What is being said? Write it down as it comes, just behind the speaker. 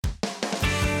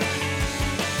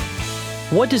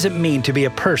What does it mean to be a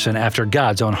person after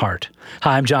God's own heart?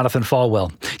 Hi, I'm Jonathan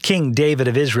Falwell. King David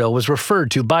of Israel was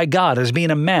referred to by God as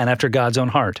being a man after God's own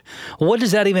heart. What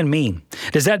does that even mean?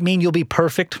 Does that mean you'll be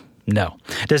perfect? No.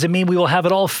 Does it mean we will have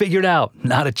it all figured out?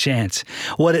 Not a chance.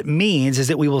 What it means is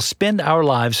that we will spend our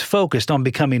lives focused on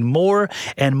becoming more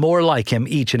and more like Him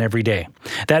each and every day.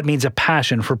 That means a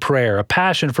passion for prayer, a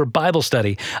passion for Bible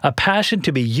study, a passion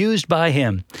to be used by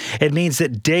Him. It means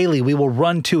that daily we will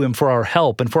run to Him for our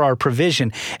help and for our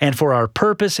provision and for our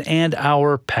purpose and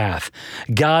our path.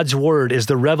 God's Word is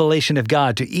the revelation of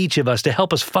God to each of us to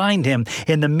help us find Him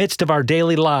in the midst of our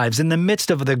daily lives, in the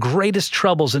midst of the greatest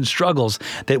troubles and struggles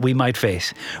that we might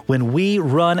face. When we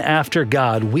run after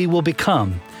God, we will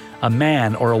become a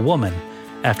man or a woman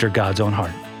after God's own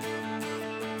heart.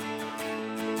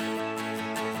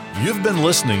 You've been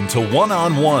listening to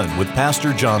One-on-One with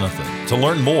Pastor Jonathan. To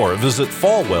learn more, visit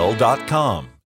falwell.com.